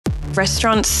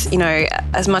Restaurants,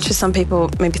 as much as some people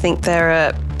maybe think they're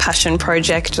a passion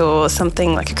project or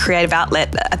something like a creative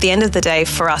outlet, at the end of the day,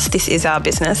 for us, this is our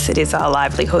business. It is our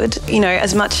livelihood.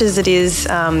 As much as it is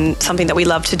something that we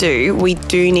love to do, we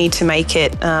do need to make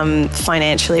it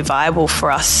financially viable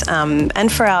for us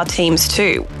and for our teams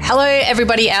too. Hello,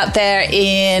 everybody out there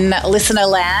in listener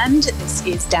land. This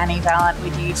is Dani Valent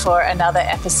with you for another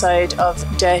episode of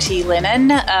Dirty Linen.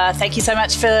 Thank you so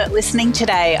much for listening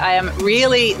today. I am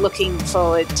really looking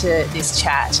forward to this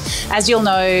chat. As you'll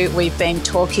know, we've been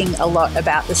talking a lot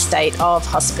about the state of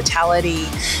hospitality,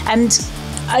 and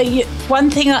one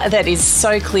thing that is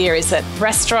so clear is that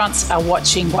restaurants are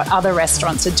watching what other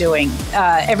restaurants are doing.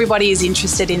 Everybody is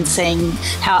interested in seeing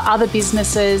how other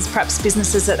businesses, perhaps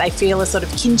businesses that they feel a sort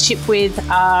of kinship with,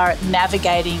 are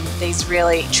navigating these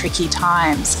really tricky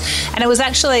times. And it was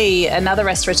actually another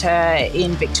restaurateur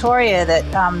in Victoria that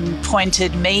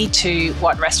pointed me to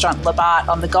what restaurant Labart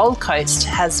on the Gold Coast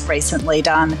has recently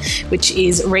done, which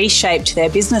is reshaped their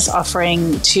business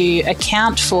offering to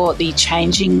account for the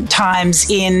changing times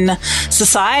in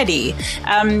society.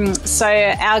 So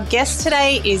our guest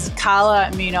today is Karla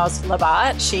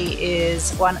Labart. She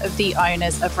is one of the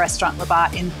owners of Restaurant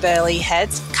Labart in Burleigh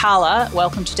Heads. Karla,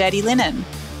 welcome to Dirty Linen.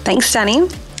 Thanks,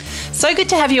 Dani. So good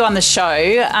to have you on the show.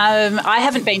 I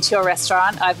haven't been to your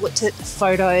restaurant. I've looked at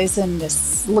photos and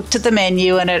just looked at the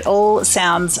menu, and it all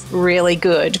sounds really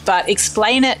good. But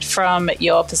explain it from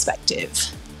your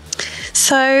perspective.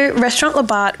 So Restaurant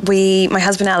Labart, my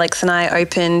husband Alex and I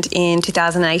opened in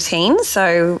 2018.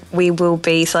 So we will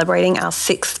be celebrating our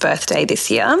 6th birthday this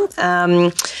year.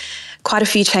 Quite a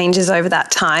few changes over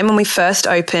that time. When we first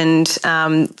opened,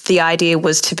 the idea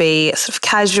was to be a sort of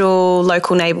casual,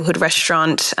 local neighbourhood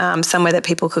restaurant, somewhere that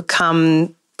people could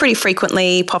come pretty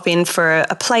frequently, pop in for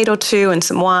a plate or two and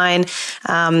some wine,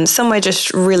 somewhere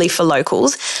just really for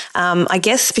locals. I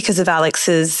guess because of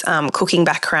Alex's cooking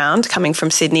background, coming from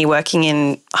Sydney, working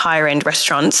in higher end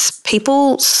restaurants,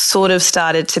 people sort of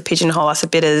started to pigeonhole us a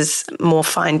bit as more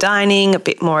fine dining, a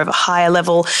bit more of a higher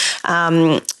level.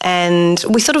 And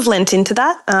we sort of lent into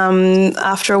that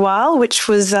after a while, which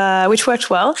worked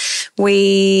well.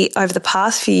 We, over the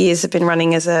past few years, have been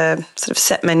running as a sort of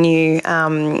set menu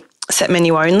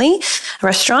only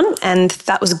restaurant, and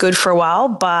that was good for a while,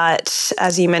 but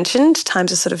as you mentioned,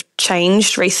 times have sort of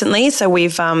changed recently, so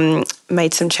we've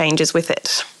made some changes with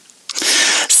it.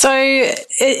 So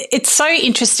it's so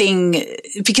interesting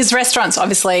because restaurants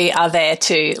obviously are there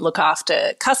to look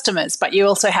after customers, but you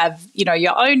also have,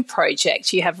 your own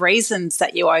project. You have reasons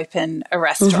that you open a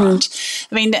restaurant.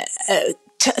 Mm-hmm. I mean,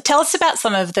 tell us about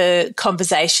some of the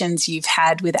conversations you've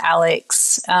had with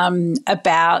Alex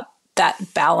about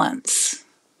that balance.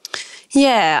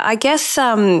 Yeah, I guess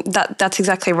that's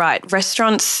exactly right.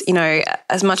 Restaurants,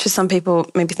 as much as some people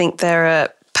maybe think they're a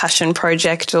passion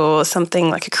project or something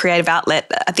like a creative outlet,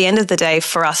 at the end of the day,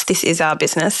 for us, this is our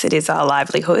business. It is our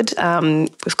livelihood.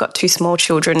 We've got 2 small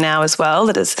children now as well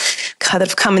that has kind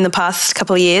of come in the past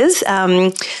couple of years.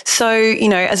 So,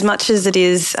 as much as it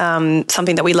is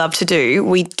something that we love to do,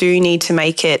 we do need to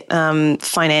make it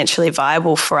financially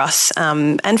viable for us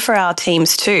and for our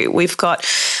teams too. We've got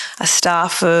a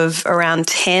staff of around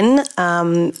 10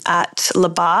 at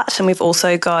Labart, and we've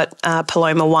also got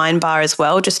Paloma Wine Bar as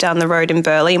well, just down the road in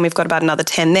Burleigh, and we've got about another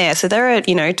 10 there. So there are,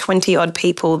 20 odd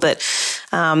people that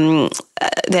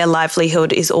their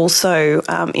livelihood is also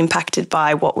impacted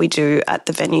by what we do at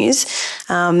the venues.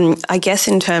 I guess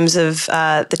in terms of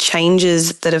the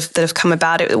changes that have come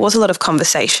about, it was a lot of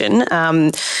conversation.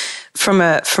 From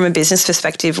a business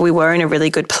perspective, we were in a really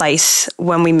good place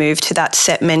when we moved to that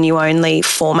set menu only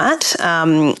format.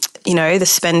 The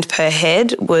spend per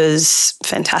head was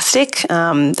fantastic.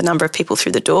 The number of people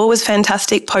through the door was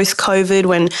fantastic post-COVID,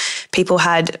 when people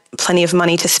had plenty of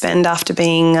money to spend after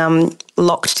being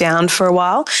locked down for a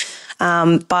while.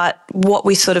 But what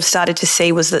we sort of started to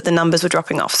see was that the numbers were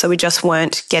dropping off. So we just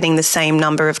weren't getting the same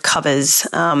number of covers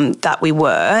that we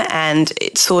were. And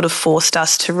it sort of forced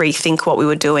us to rethink what we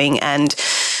were doing and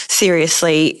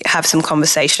seriously have some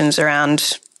conversations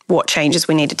around what changes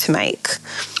we needed to make.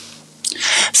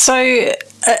 So,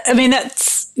 I mean,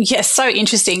 that's, so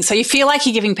interesting. So you feel like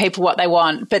you're giving people what they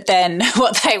want, but then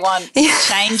what they want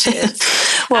changes.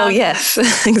 Well, yes,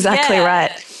 exactly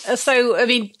right. So, I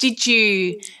mean, did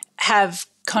you have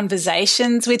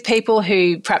conversations with people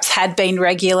who perhaps had been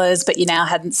regulars but you now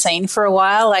hadn't seen for a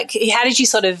while? Like, how did you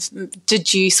sort of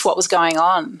deduce what was going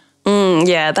on?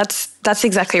 Yeah, that's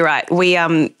exactly right. We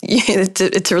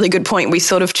it's a really good point. We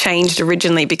sort of changed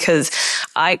originally because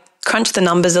I crunched the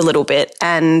numbers a little bit,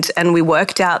 and we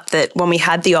worked out that when we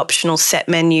had the optional set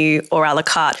menu or a la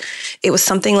carte, it was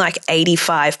something like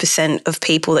 85% of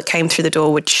people that came through the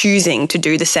door were choosing to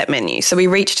do the set menu. So we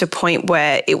reached a point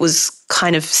where it was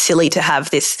kind of silly to have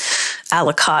this a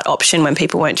la carte option when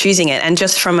people weren't choosing it. And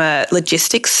just from a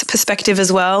logistics perspective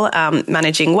as well,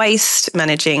 managing waste,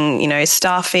 managing,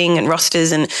 staffing and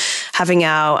rosters, and having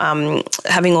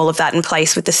having all of that in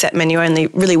place with the set menu only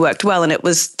really worked well. And that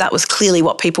was clearly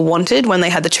what people wanted when they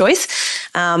had the choice.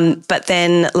 But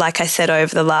then, like I said,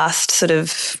 over the last sort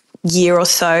of year or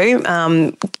so,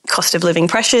 cost of living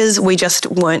pressures, we just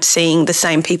weren't seeing the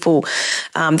same people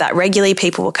that regularly.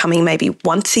 People were coming maybe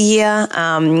once a year,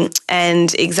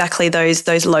 and exactly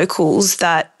those locals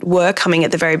that were coming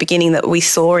at the very beginning that we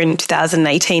saw in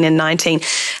 2018 and 19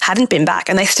 hadn't been back,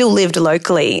 and they still lived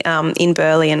locally in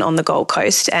Burleigh and on the Gold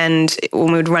Coast. And when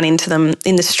we would run into them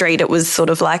in the street, it was sort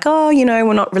of like,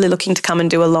 we're not really looking to come and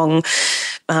do a long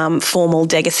formal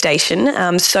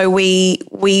degustation. So we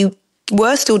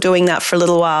were still doing that for a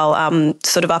little while,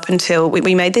 sort of up until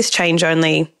we made this change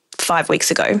only 5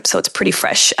 weeks ago, so it's pretty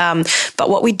fresh. But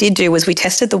what we did do was we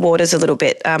tested the waters a little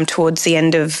bit towards the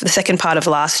end of the second part of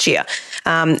last year,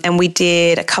 and we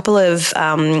did a couple of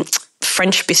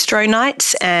French bistro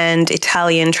nights and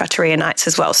Italian trattoria nights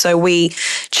as well. So we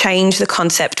changed the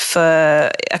concept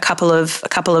for a couple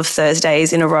of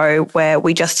Thursdays in a row, where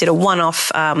we just did a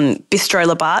one-off bistro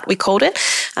Labart, we called it,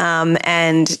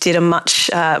 and did a much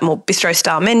more bistro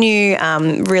style menu,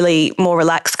 really more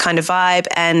relaxed kind of vibe,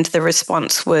 and the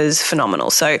response was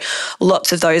phenomenal. So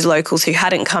lots of those locals who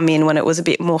hadn't come in when it was a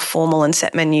bit more formal and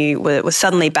set menu were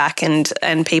suddenly back, and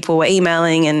people were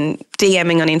emailing and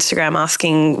DMing on Instagram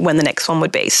asking when the next one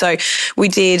would be. So we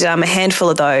did a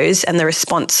handful of those, and the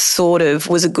response sort of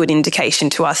was a good indication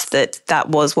to us that that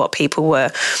was what people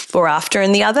were after.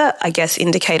 And the other, I guess,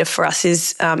 indicator for us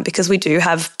is because we do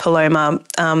have Paloma,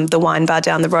 the wine bar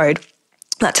down the road.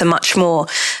 That's a much more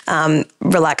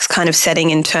relaxed kind of setting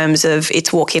in terms of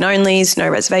its walk-in onlys, no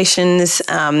reservations,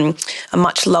 a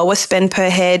much lower spend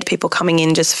per head, people coming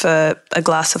in just for a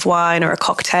glass of wine or a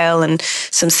cocktail and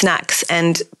some snacks.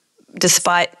 And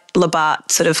despite Labart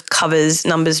sort of covers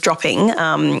numbers dropping,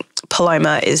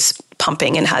 Paloma is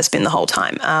pumping and has been the whole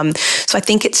time. So I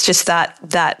think it's just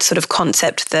that sort of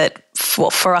concept that,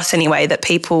 for us anyway, that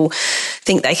people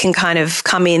think they can kind of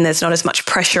come in. There's not as much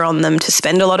pressure on them to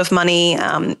spend a lot of money.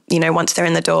 Once they're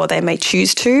in the door, they may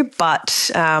choose to. But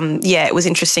it was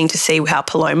interesting to see how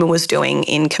Paloma was doing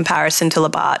in comparison to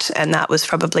Labart, and that was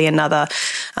probably another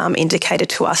indicator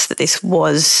to us that this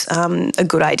was a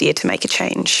good idea to make a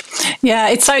change. Yeah,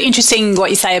 it's so interesting what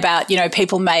you say about,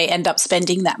 people may end up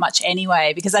spending that much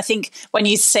anyway, because I think when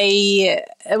you see,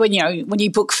 when you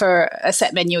book for a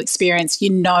set menu experience,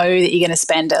 that you're going to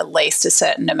spend at least a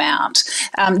certain amount.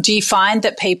 Do you find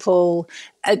that people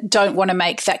don't want to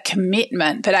make that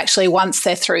commitment, but actually once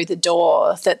they're through the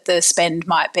door, that the spend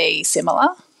might be similar?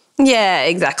 Yeah,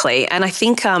 exactly. And I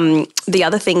think the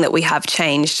other thing that we have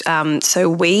changed, so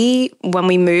when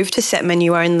we moved to set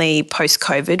menu only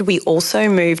post-COVID, we also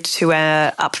moved to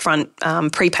a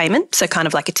upfront prepayment, so kind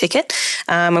of like a ticket.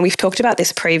 And we've talked about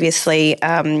this previously,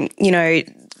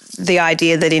 the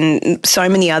idea that in so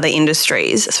many other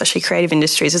industries, especially creative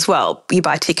industries as well, you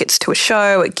buy tickets to a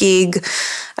show, a gig,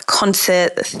 a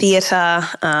concert, a theatre,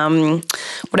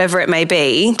 whatever it may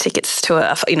be, tickets to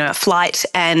a flight,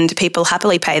 and people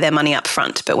happily pay their money up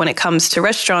front. But when it comes to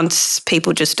restaurants,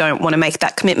 people just don't want to make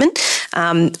that commitment.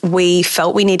 We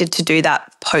felt we needed to do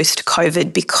that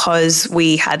post-COVID because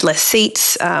we had less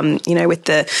seats, with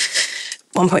the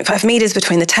 1.5 metres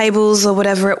between the tables or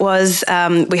whatever it was.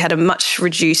 We had a much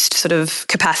reduced sort of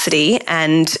capacity,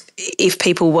 and if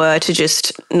people were to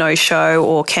just no-show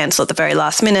or cancel at the very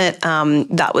last minute,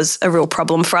 that was a real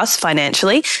problem for us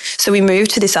financially. So we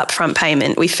moved to this upfront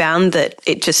payment. We found that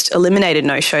it just eliminated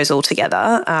no-shows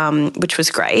altogether, which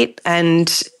was great.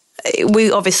 And we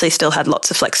obviously still had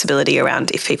lots of flexibility around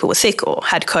if people were sick or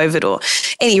had COVID or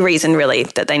any reason really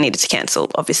that they needed to cancel.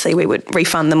 Obviously, we would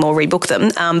refund them or rebook them.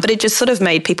 But it just sort of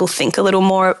made people think a little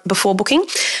more before booking.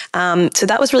 So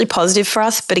that was really positive for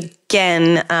us. But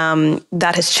again,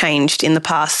 that has changed in the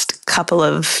past couple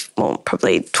of,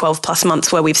 probably 12 plus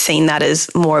months, where we've seen that as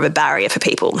more of a barrier for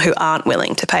people who aren't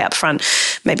willing to pay up front,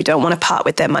 maybe don't want to part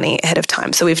with their money ahead of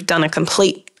time. So we've done a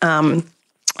complete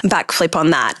backflip on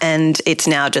that, and it's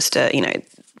now just a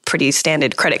pretty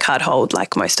standard credit card hold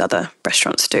like most other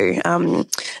restaurants do,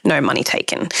 no money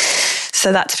taken.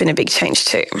 So that's been a big change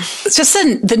too. It's just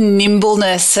the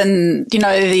nimbleness and,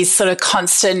 these sort of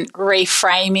constant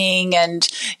reframing and,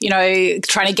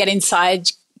 trying to get inside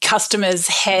customers'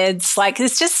 heads. Like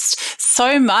there's just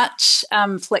so much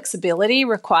flexibility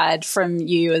required from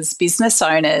you as business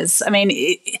owners. I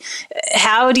mean,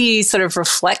 how do you sort of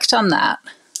reflect on that?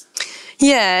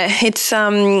 Yeah, it's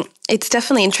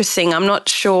definitely interesting. I'm not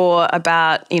sure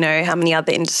about, how many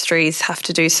other industries have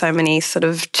to do so many sort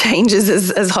of changes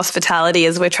as hospitality,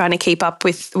 as we're trying to keep up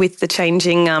with the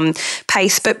changing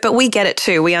pace. But we get it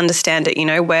too. We understand it.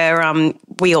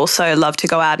 We also love to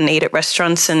go out and eat at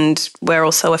restaurants, and we're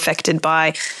also affected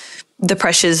by the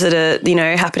pressures that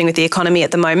are, happening with the economy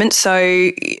at the moment. So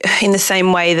in the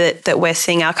same way that we're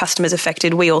seeing our customers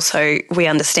affected, we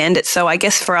understand it. So I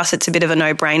guess for us, it's a bit of a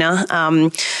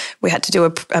no-brainer. We had to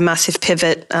do a massive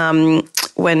pivot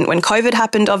when COVID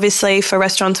happened, obviously, for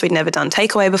restaurants. We'd never done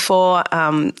takeaway before.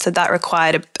 So that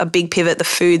required a big pivot. The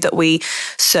food that we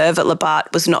serve at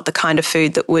Labart was not the kind of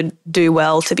food that would do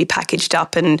well to be packaged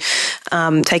up and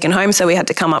taken home. So we had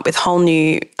to come up with whole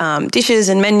new dishes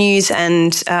and menus,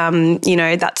 and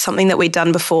that's something that we'd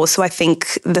done before. So I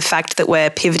think the fact that we're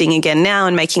pivoting again now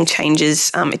and making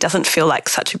changes, it doesn't feel like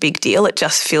such a big deal. It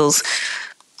just feels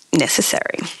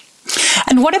necessary.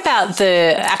 And what about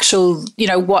the actual,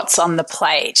 what's on the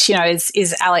plate?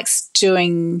 Is Alex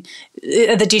doing,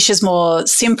 are the dishes more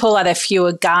simple? Are there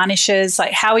fewer garnishes?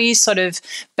 Like, how are you sort of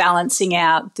balancing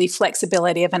out the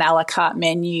flexibility of an a la carte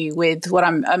menu with what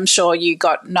I'm sure you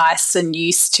got nice and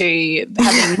used to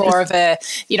having more of a,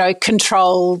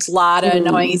 controlled larder,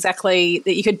 knowing exactly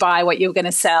that you could buy what you were going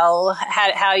to sell?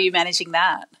 How are you managing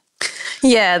that?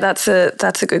 Yeah, that's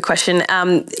a good question.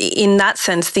 In that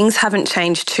sense, things haven't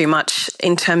changed too much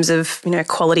in terms of,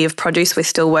 quality of produce. We're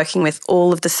still working with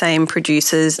all of the same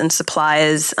producers and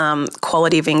suppliers,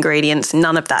 quality of ingredients.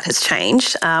 None of that has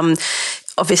changed.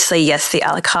 Obviously, yes, the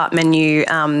a la carte menu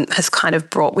has kind of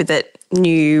brought with it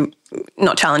new,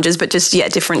 not challenges, but just,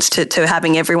 difference to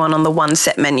having everyone on the one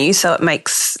set menu. So it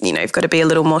makes, you've got to be a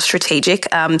little more strategic.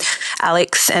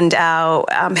 Alex and our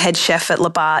head chef at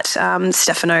Labart,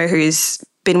 Stefano, who's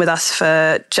been with us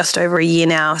for just over a year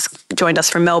now, joined us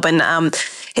from Melbourne.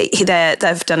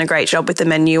 They've done a great job with the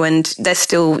menu, and they're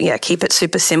still, keep it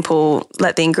super simple,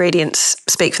 let the ingredients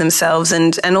speak for themselves.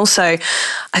 And also,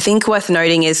 I think worth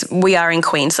noting is we are in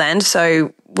Queensland,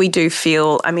 so we do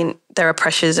feel, there are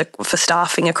pressures for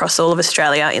staffing across all of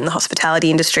Australia in the hospitality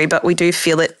industry, but we do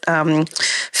feel it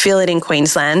in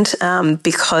Queensland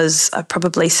because I'd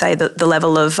probably say that the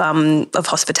level of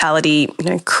hospitality,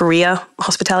 career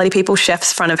hospitality people,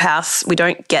 chefs, front of house, we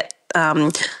don't get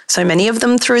so many of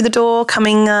them through the door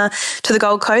coming to the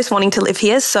Gold Coast wanting to live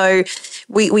here. So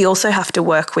we also have to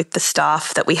work with the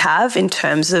staff that we have in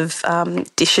terms of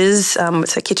dishes,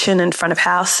 so kitchen and front of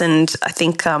house, and I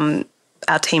think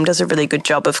our team does a really good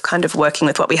job of kind of working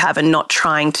with what we have and not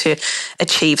trying to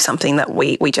achieve something that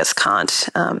we just can't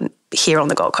here on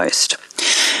the Gold Coast.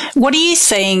 What are you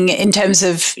seeing in terms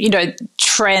of,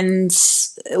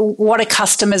 trends? What are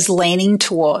customers leaning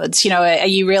towards? Are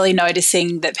you really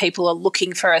noticing that people are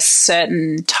looking for a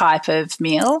certain type of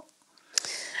meal?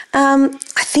 I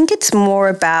think it's more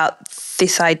about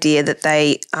this idea that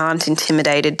they aren't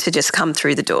intimidated to just come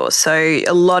through the door. So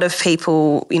a lot of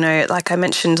people, like I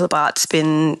mentioned, Labart's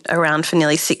been around for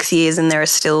nearly 6 years, and there are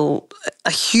still a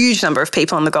huge number of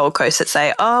people on the Gold Coast that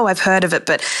say, "Oh, I've heard of it,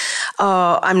 but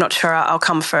I'm not sure. I'll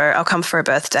come for a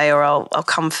birthday, or I'll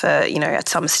come for at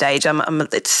some stage."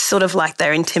 It's sort of like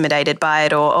they're intimidated by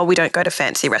it, or we don't go to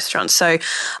fancy restaurants. So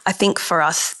I think for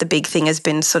us, the big thing has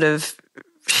been sort of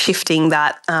shifting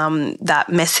that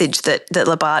message that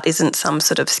Labart isn't some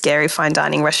sort of scary fine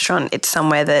dining restaurant. It's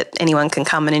somewhere that anyone can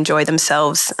come and enjoy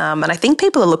themselves. And I think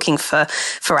people are looking for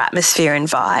atmosphere and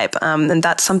vibe. And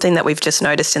that's something that we've just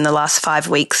noticed in the last 5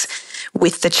 weeks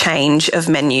with the change of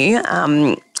menu.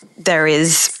 There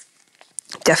is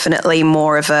definitely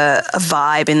more of a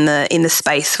vibe in the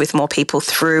space with more people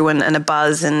through and a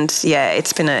buzz, and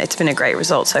it's been a great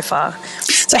result so far.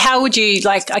 So how would you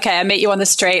okay, I met you on the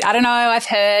street, I don't know, I've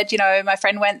heard, my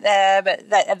friend went there, but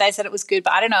they said it was good,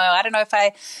 but I don't know if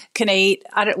I can eat,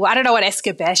 I don't know what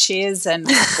escabeche is, and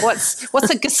what's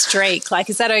a gastrique,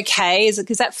 is that okay, is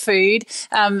that food,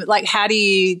 how do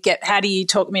you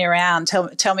talk me around, tell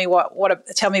me tell me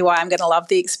why I'm going to love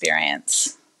the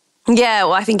experience? Yeah,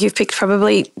 well, I think you've picked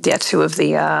probably two of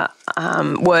the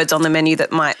words on the menu that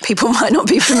people might not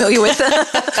be familiar with.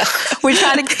 We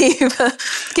try to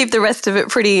keep the rest of it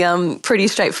pretty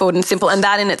straightforward and simple, and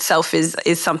that in itself is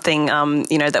something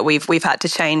that we've had to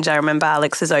change. I remember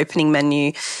Alex's opening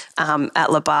menu at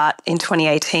Labart in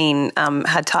 2018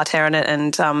 had tartare in it,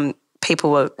 and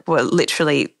people were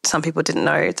literally, some people didn't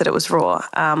know that it was raw.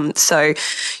 So,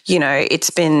 you know, it's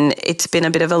been a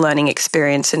bit of a learning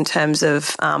experience in terms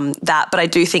of that. But I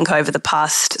do think over the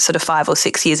past sort of 5 or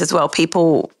 6 years as well,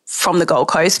 people from the Gold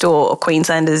Coast or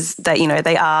Queenslanders, that, you know,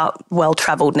 they are well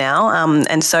travelled now.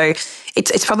 And so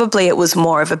it's probably, it was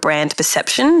more of a brand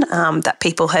perception that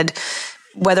people had,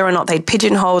 whether or not they'd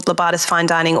pigeonholed Labart as fine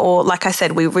dining, or, like I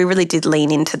said, we really did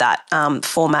lean into that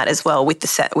format as well with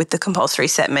the compulsory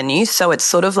set menu. So it's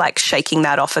sort of like shaking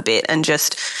that off a bit and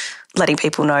just letting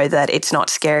people know that it's not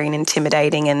scary and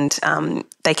intimidating, and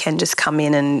they can just come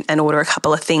in and order a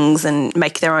couple of things and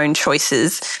make their own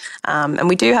choices. And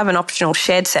we do have an optional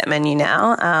shared set menu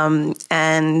now,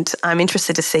 and I'm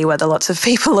interested to see whether lots of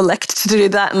people elect to do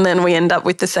that, and then we end up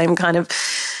with the same kind of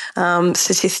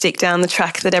statistic down the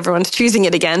track that everyone's choosing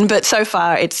it again. But so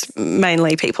far it's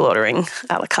mainly people ordering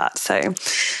a la carte, so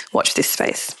watch this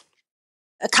space.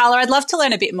 Karla, I'd love to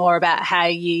learn a bit more about how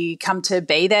you come to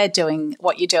be there doing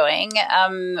what you're doing.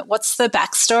 What's the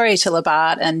backstory to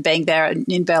Labart and being there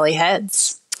in Burleigh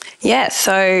Heads? Yeah,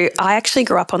 so I actually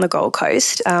grew up on the Gold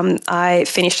Coast. I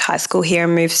finished high school here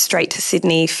and moved straight to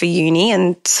Sydney for uni,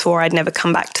 and swore I'd never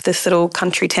come back to this little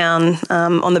country town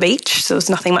on the beach. So there was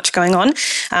nothing much going on.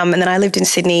 And then I lived in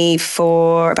Sydney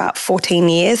for about 14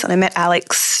 years, and I met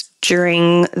Alex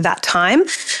during that time.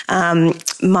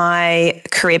 My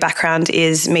career background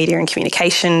is media and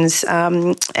communications,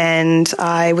 and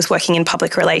I was working in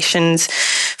public relations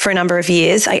for a number of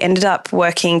years. I ended up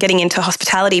getting into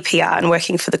hospitality PR and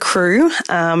working for the crew,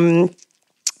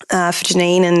 for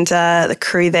Janine and the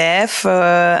crew there for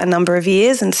a number of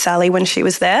years, and Sally when she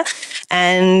was there.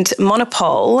 And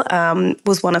Monopole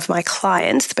was one of my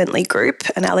clients, the Bentley Group,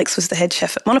 and Alex was the head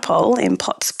chef at Monopole in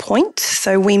Potts Point.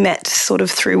 So we met sort of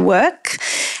through work,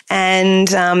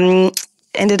 and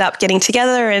ended up getting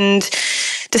together and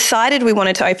decided we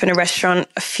wanted to open a restaurant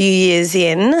a few years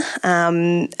in.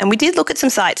 And we did look at some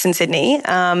sites in Sydney.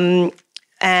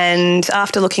 And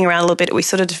after looking around a little bit, we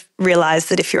sort of realised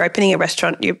that if you're opening a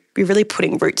restaurant, you're really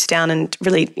putting roots down and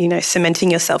really, you know, cementing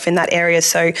yourself in that area.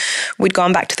 So we'd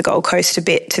gone back to the Gold Coast a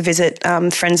bit to visit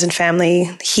friends and family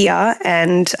here.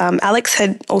 And Alex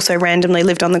had also randomly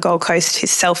lived on the Gold Coast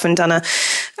himself and done a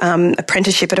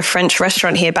apprenticeship at a French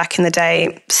restaurant here back in the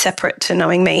day, separate to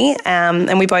knowing me.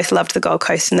 And we both loved the Gold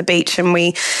Coast and the beach, and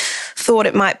we thought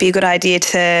it might be a good idea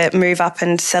to move up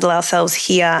and settle ourselves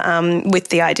here, with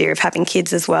the idea of having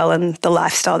kids as well and the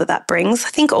lifestyle that brings. I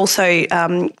think also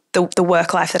the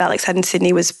work life that Alex had in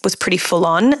Sydney was pretty full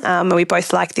on, and we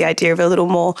both liked the idea of a little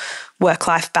more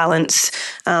work-life balance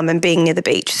and being near the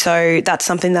beach. So that's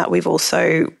something that we've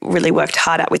also really worked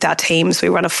hard at with our teams. We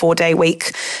run a 4-day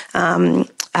week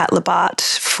at Labart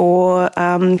for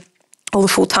all the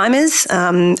full-timers,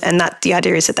 and that the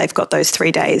idea is that they've got those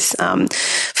 3 days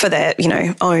for their, you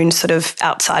know, own sort of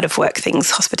outside of work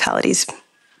things. Hospitality's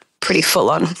pretty full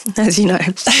on, as you know.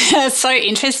 So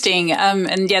interesting.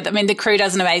 And yeah, I mean, the crew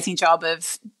does an amazing job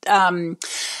of, I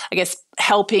guess,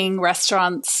 helping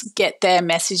restaurants get their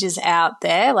messages out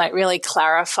there, like really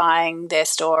clarifying their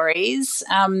stories.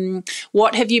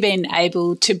 What have you been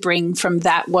able to bring from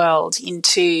that world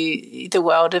into the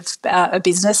world of a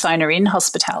business owner in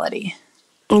hospitality?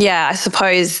 Yeah, I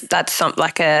suppose that's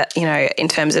in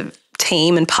terms of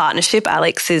team and partnership,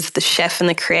 Alex is the chef and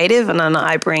the creative, and then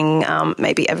I bring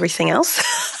maybe everything else.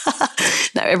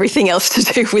 Everything else to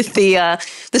do with the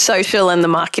social and the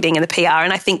marketing and the PR.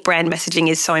 And I think brand messaging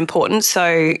is so important.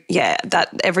 So yeah, that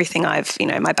everything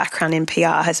my background in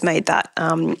PR has made that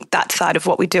that side of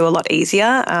what we do a lot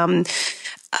easier.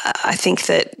 I think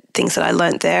that things that I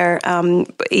learnt there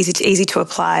easy to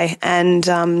apply, and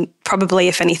probably,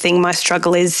 if anything, my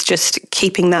struggle is just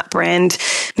keeping that brand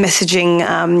messaging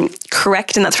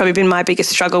correct, and that's probably been my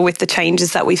biggest struggle with the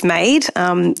changes that we've made.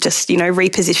 Just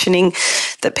repositioning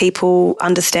that people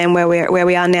understand where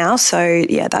we are now. So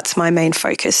yeah, that's my main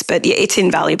focus. But yeah, it's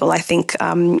invaluable. I think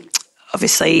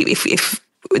obviously if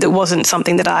it wasn't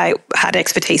something that I had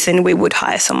expertise in, we would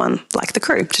hire someone like the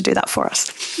crew to do that for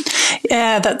us.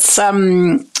 Yeah, that's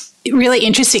really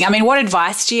interesting. I mean, what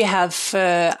advice do you have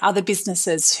for other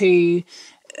businesses who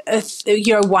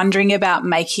you're wondering about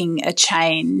making a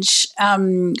change?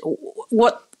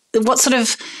 What sort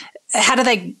of, how do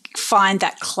they find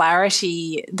that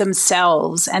clarity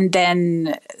themselves, and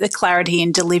then the clarity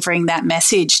in delivering that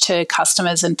message to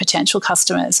customers and potential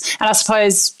customers? And I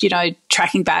suppose,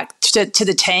 tracking back to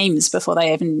the teams before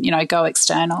they even, go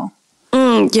external.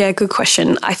 Yeah, good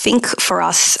question. I think for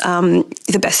us,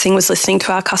 the best thing was listening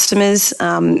to our customers.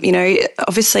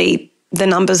 Obviously the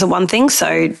numbers are one thing.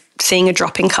 So seeing a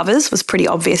drop in covers was pretty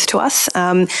obvious to us.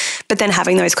 But then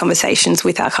having those conversations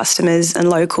with our customers and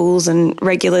locals and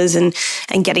regulars and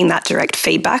getting that direct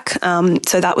feedback.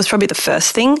 So that was probably the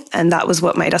first thing. And that was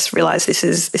what made us realise this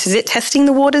is it, testing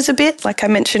the waters a bit. Like I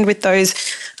mentioned with those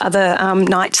other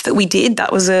nights that we did,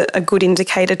 that was a good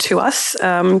indicator to us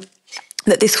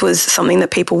that this was something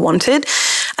that people wanted.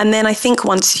 And then I think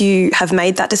once you have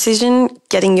made that decision,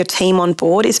 getting your team on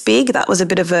board is big. That was a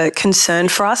bit of a concern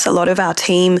for us. A lot of our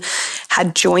team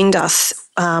had joined us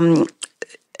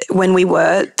when we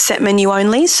were set menu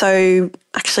only. So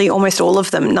actually almost all of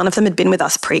them, none of them had been with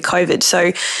us pre-COVID. So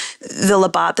the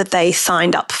Labart that they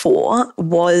signed up for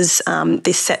was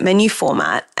this set menu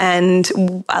format. And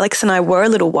Alex and I were a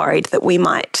little worried that we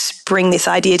might bring this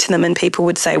idea to them and people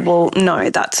would say, well,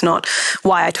 no, that's not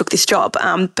why I took this job.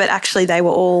 But actually they were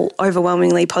all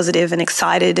overwhelmingly positive and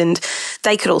excited, and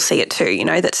they could all see it too, you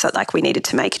know, that's like we needed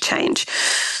to make a change.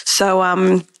 So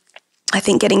I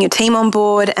think getting your team on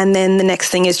board, and then the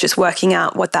next thing is just working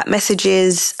out what that message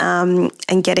is, and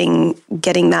getting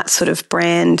that sort of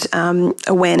brand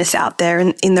awareness out there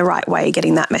and in the right way,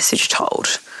 getting that message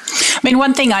told. I mean,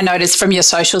 one thing I noticed from your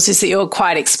socials is that you're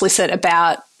quite explicit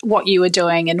about what you were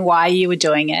doing and why you were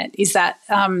doing it. Is that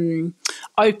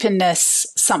openness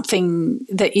something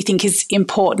that you think is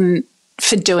important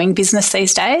for doing business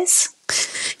these days?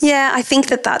 Yeah, I think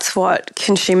that that's what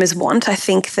consumers want. I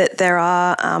think that there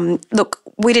are, look,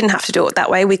 we didn't have to do it that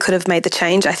way. We could have made the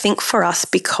change. I think for us,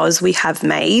 because we have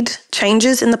made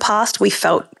changes in the past, we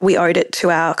felt we owed it to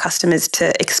our customers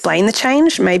to explain the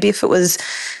change. Maybe if it was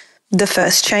the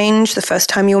first change, the first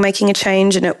time you were making a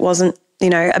change and it wasn't, you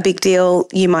know, a big deal,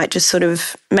 you might just sort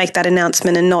of make that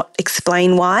announcement and not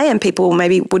explain why, and people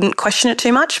maybe wouldn't question it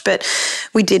too much. But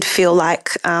we did feel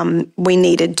like we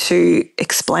needed to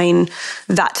explain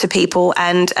that to people,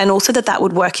 and also that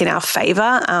would work in our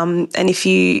favour. And if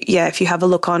you have a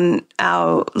look on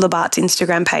our Labart's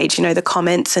Instagram page, you know, the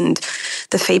comments and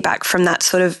the feedback from that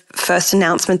sort of first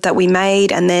announcement that we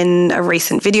made, and then a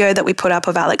recent video that we put up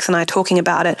of Alex and I talking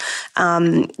about it,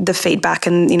 the feedback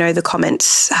and, you know, the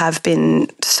comments have been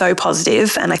so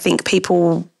positive, and I think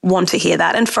people want to hear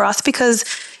that. And for us, because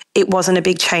it wasn't a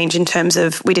big change in terms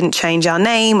of we didn't change our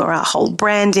name or our whole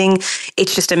branding,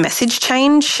 it's just a message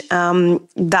change.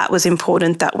 That was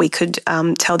important that we could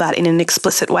tell that in an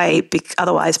explicit way.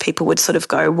 Otherwise, people would sort of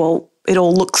go, well, it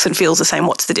all looks and feels the same.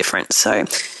 What's the difference? So,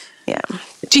 yeah.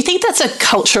 Do you think that's a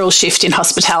cultural shift in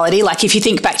hospitality? Like if you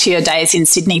think back to your days in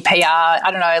Sydney PR, I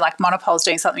don't know, like Monopol's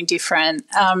doing something different.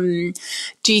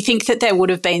 Do you think that there would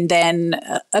have been then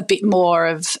a bit more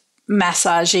of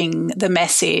massaging the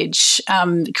message,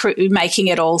 making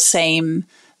it all seem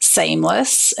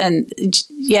seamless? And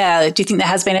yeah, do you think there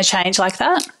has been a change like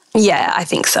that? Yeah, I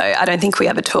think so. I don't think we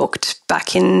ever talked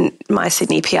back in my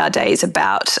Sydney PR days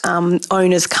about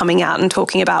owners coming out and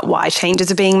talking about why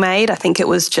changes are being made. I think it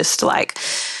was just like,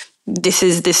 this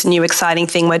is this new exciting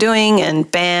thing we're doing, and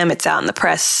bam, it's out in the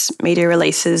press, media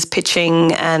releases,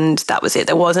 pitching, and that was it.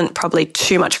 There wasn't probably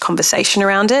too much conversation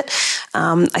around it.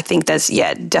 I think there's,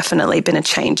 definitely been a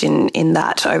change in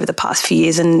that over the past few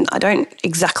years, and I don't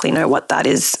exactly know what that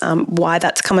is, why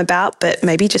that's come about, but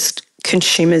maybe just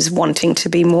consumers wanting to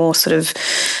be more sort of,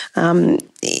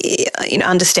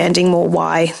 understanding more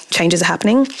why changes are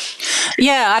happening.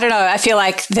 Yeah, I don't know. I feel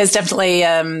like there's definitely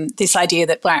this idea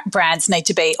that brands need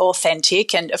to be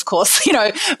authentic. And of course, you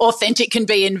know, authentic can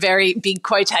be in very big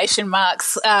quotation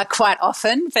marks quite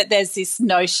often, but there's this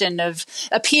notion of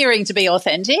appearing to be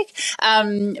authentic.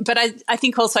 But I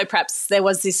think also perhaps there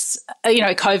was this,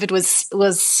 COVID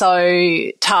was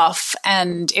so tough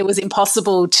and it was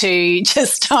impossible to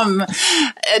just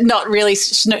not really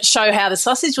show how the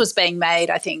sausage was being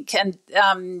made, I think. And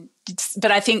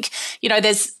but I think,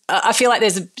 I feel like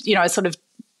there's a sort of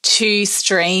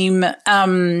two-stream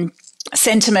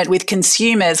sentiment with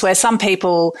consumers where some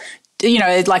people,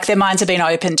 like their minds have been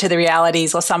open to the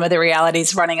realities or some of the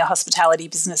realities running a hospitality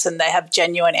business, and they have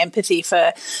genuine empathy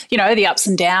for, the ups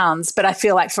and downs. But I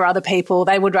feel like for other people,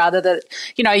 they would rather that,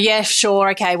 yeah, sure,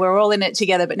 okay, we're all in it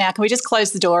together, but now can we just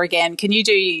close the door again? Can you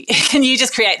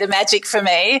just create the magic for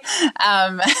me?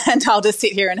 And I'll just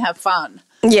sit here and have fun.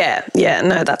 Yeah,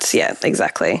 no,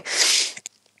 exactly.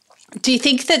 Do you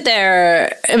think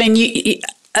that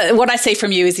what I see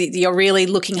from you is that you're really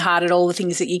looking hard at all the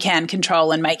things that you can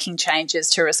control and making changes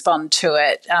to respond to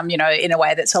it, in a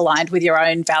way that's aligned with your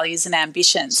own values and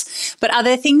ambitions. But are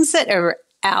there things that are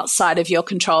outside of your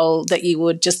control that you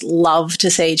would just love to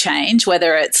see change,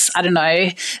 whether it's, I don't know,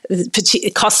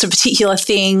 the cost of particular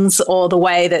things or the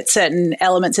way that certain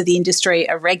elements of the industry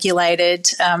are regulated?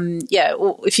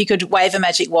 If you could wave a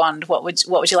magic wand, what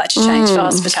would you like to change for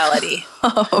hospitality?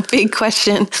 Oh, big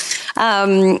question.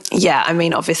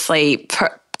 Obviously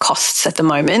costs at the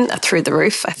moment are through the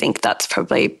roof. I think that's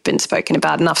probably been spoken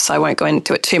about enough, so I won't go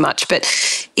into it too much. But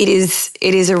it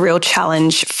is a real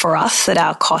challenge for us that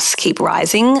our costs keep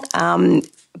rising,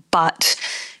 but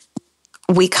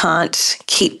we can't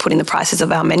keep putting the prices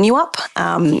of our menu up,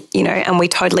 and we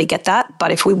totally get that.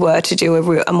 But if we were to do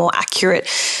a more accurate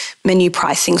menu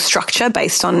pricing structure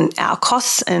based on our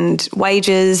costs and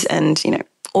wages and,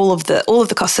 all of the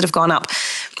costs that have gone up,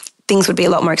 things would be a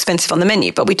lot more expensive on the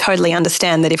menu. But we totally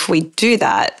understand that if we do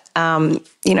that,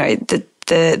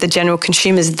 the general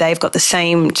consumers, they've got the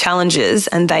same challenges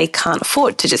and they can't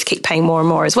afford to just keep paying more and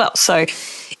more as well. So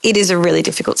it is a really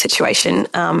difficult situation,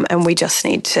 and we just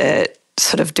need to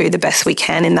sort of do the best we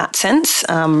can in that sense.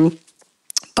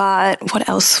 But what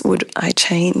else would I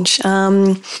change?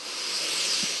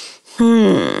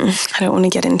 I don't want to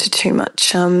get into too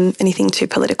much, anything too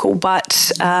political,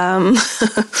 but...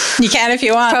 you can if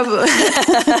you want. Probably.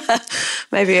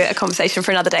 Maybe a conversation for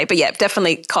another day. But yeah,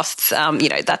 definitely costs,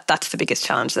 that's the biggest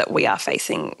challenge that we are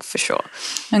facing for sure.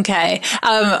 Okay.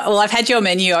 Well, I've had your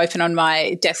menu open on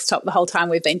my desktop the whole time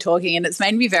we've been talking, and it's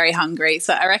made me very hungry.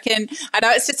 So I reckon, I know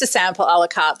it's just a sample a la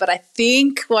carte, but I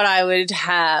think what I would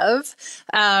have...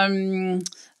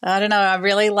 I don't know. I'm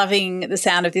really loving the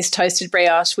sound of this toasted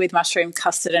brioche with mushroom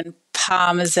custard and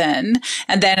parmesan.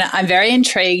 And then I'm very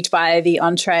intrigued by the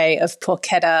entree of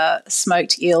porchetta,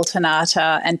 smoked eel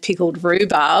tonata and pickled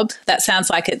rhubarb. That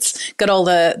sounds like it's got all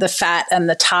the fat and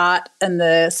the tart and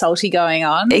the salty going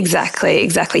on. Exactly.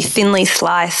 Thinly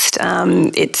sliced.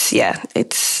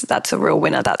 That's a real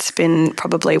winner. That's been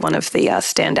probably one of the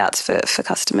standouts for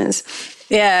customers.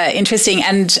 Yeah, interesting.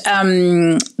 And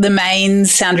the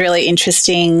mains sound really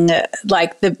interesting,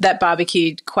 like that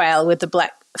barbecued quail with the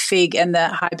black fig and the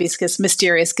hibiscus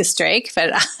mysterious gastrique. But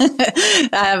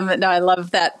no, I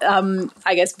love that,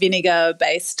 I guess,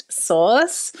 vinegar-based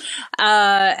sauce.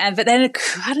 But then,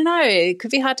 I don't know, it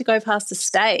could be hard to go past a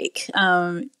steak.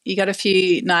 You got a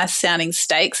few nice sounding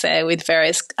steaks there with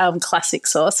various classic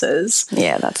sauces.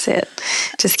 Yeah, that's it.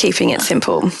 Just keeping it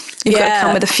simple. You've got to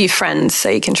come with a few friends so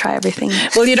you can try everything.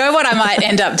 Well, you know what I might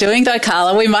end up doing though,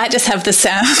 Karla? We might just have the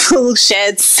sample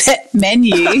shared set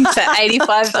menu for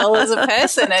 $85 a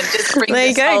person and just bring there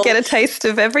you go, get a taste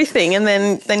of everything, and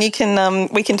then you can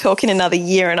we can talk in another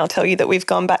year and I'll tell you that we've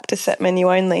gone back to set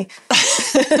menu only.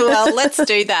 Well, let's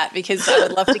do that because I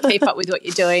would love to keep up with what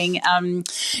you're doing.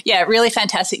 Really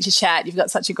fantastic to chat. You've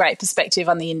got such a great perspective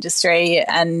on the industry,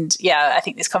 and I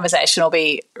think this conversation will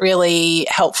be really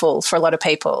helpful for a lot of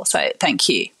people. So thank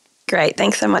you. Great.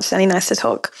 Thanks so much, Dani. Nice to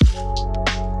talk.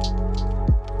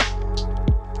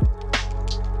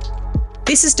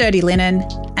 This is Dirty Linen,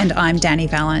 and I'm Dani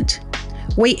Valent.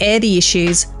 We air the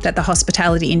issues that the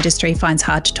hospitality industry finds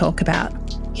hard to talk about,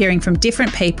 hearing from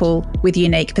different people with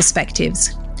unique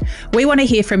perspectives. We want to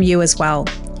hear from you as well.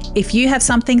 If you have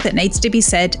something that needs to be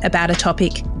said about a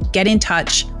topic, get in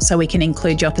touch so we can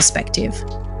include your perspective.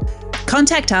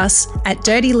 Contact us at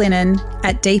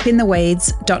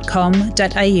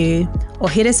dirtylinenat.deepintheweeds.com.au or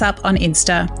hit us up on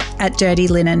Insta at Dirty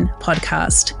Linen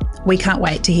Podcast. We can't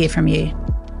wait to hear from you.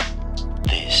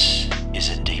 This